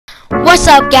What's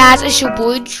up, guys? It's your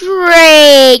boy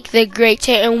Drake, the GRE8T,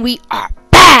 and we are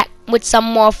back with some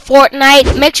more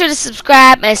Fortnite. Make sure to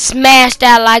subscribe and smash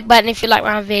that like button if you like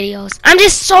my videos. I'm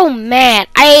just so mad.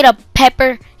 I ate a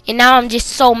pepper and now I'm just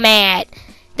so mad.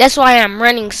 That's why I'm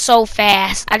running so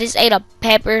fast. I just ate a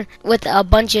pepper with a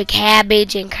bunch of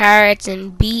cabbage and carrots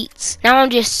and beets. Now I'm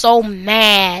just so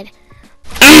mad.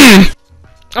 I'm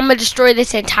gonna destroy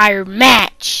this entire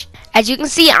match. As you can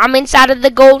see, I'm inside of the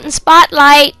golden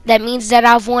spotlight. That means that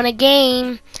I've won a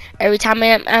game. Every time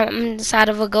I'm inside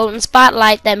of a golden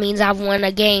spotlight, that means I've won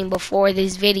a game before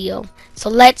this video. So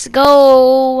let's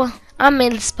go. I'm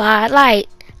in the spotlight.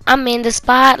 I'm in the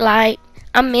spotlight.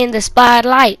 I'm in the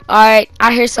spotlight. Alright,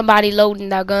 I hear somebody loading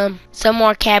that gun. Some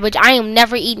more cabbage. I am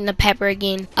never eating a pepper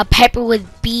again. A pepper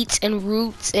with beets and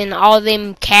roots and all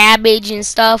them cabbage and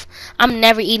stuff. I'm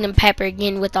never eating a pepper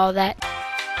again with all that.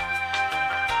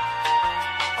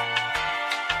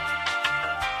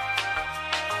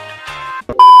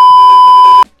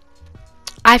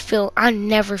 I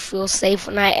never feel safe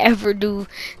when I ever do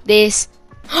this.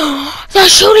 They're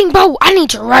shooting, bro. I need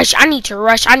to rush. I need to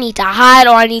rush. I need to hide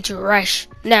or I need to rush.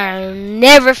 They'll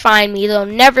never find me. They'll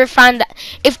never find that.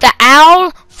 If the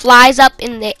owl flies up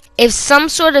in the, if some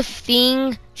sort of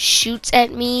thing shoots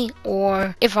at me,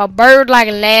 or if a bird like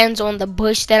lands on the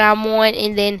bush that I'm on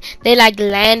and then they like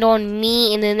land on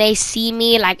me and then they see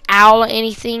me like owl or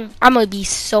anything, I'm gonna be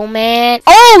so mad.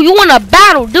 Oh, you want a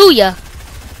battle, do ya?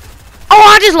 Oh,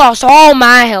 I just lost all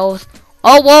my health.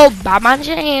 Oh, well, by my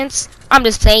chance. I'm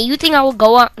just saying, you think I will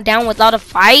go down without a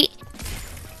fight?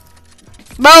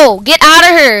 Bro, get out of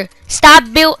here. Stop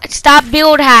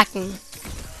build hacking.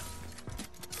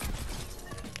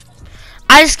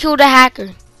 I just killed a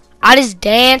hacker. I just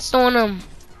danced on him.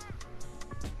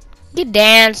 Get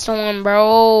danced on,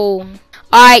 bro.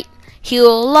 Alright,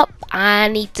 heal up. I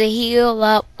need to heal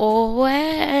up or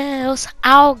else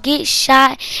I'll get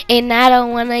shot, and I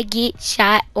don't want to get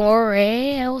shot or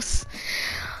else.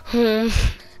 I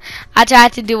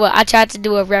tried to do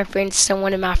a reference to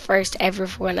one of my first ever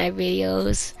Fortnite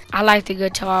videos. I like the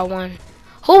guitar one.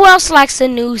 Who else likes the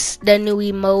new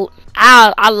emote?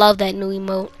 I love that new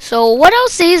emote. So what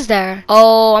else is there?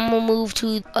 Oh, I'm gonna move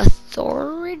to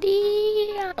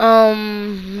authority.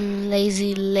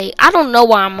 Lazy lake. I don't know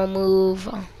why I'm gonna move.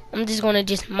 I'm just gonna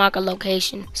mark a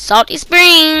location. Salty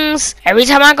Springs. Every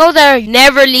time I go there, you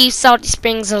never leave Salty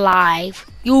Springs alive.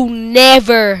 You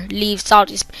never leave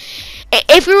Salty Springs.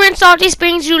 If you're in Salty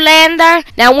Springs, you land there.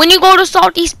 Now, when you go to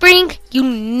Salty Spring, you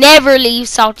never leave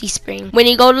Salty Spring. When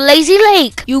you go to Lazy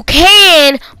Lake, you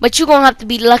can, but you're gonna have to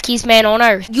be the luckiest man on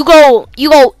earth. You go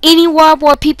anywhere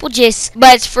where people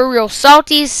but it's for real.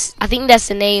 Salty's, I think that's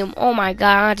the name. Oh my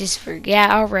god, I just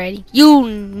forgot already. You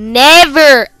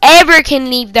never, ever can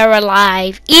leave there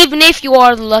alive, even if you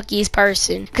are the luckiest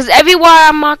person. Because everywhere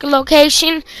I mark a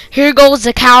location, here goes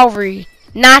the cavalry.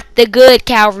 Not the good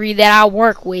cavalry that I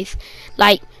work with.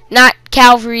 Like, not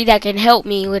cavalry that can help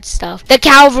me with stuff. The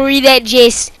cavalry that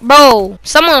bro,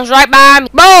 someone's right behind me.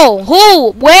 Bro,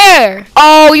 who? Where?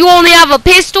 Oh, you only have a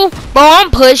pistol? Bro, I'm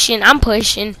pushing. Bro,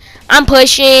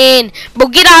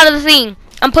 get out of the thing.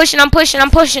 I'm pushing.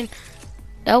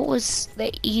 That was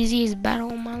the easiest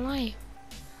battle of my life.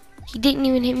 He didn't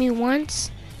even hit me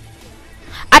once.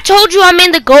 I told you I'm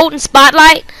in the golden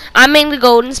spotlight. I'm in the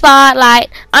golden spotlight.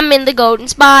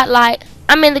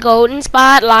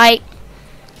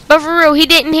 But for real, he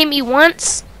didn't hit me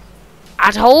once.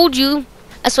 I told you.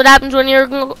 That's what happens when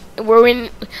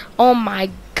oh my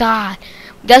god.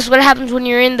 That's what happens when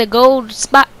you're in the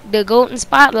golden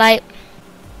spotlight.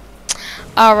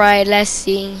 Alright, let's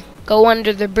see. Go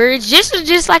under the bridge. This is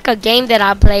just like a game that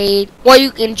I played where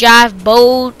you can drive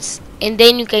boats and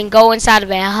then you can go inside of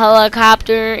a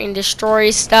helicopter and destroy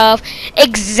stuff.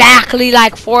 Exactly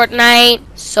like Fortnite.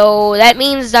 So that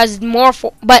means there's more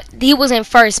but he was in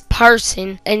first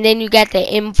person. And then you got the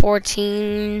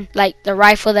M14, like the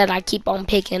rifle that I keep on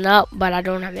picking up, but I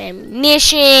don't have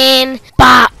ammunition.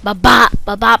 Bop bop bop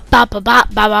bop bop bop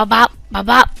bop bop bop bop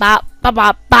bop bop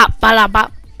bop bop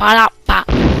bop bop.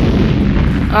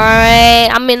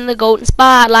 Alright, I'm in the golden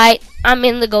spotlight.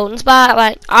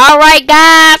 Alright,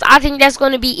 guys, I think that's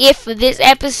going to be it for this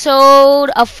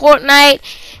episode of Fortnite.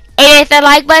 And hit that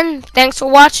like button. Thanks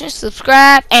for watching.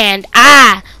 Subscribe. And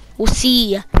I will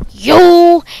see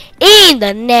you in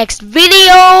the next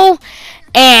video.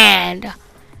 And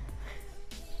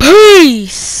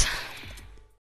peace.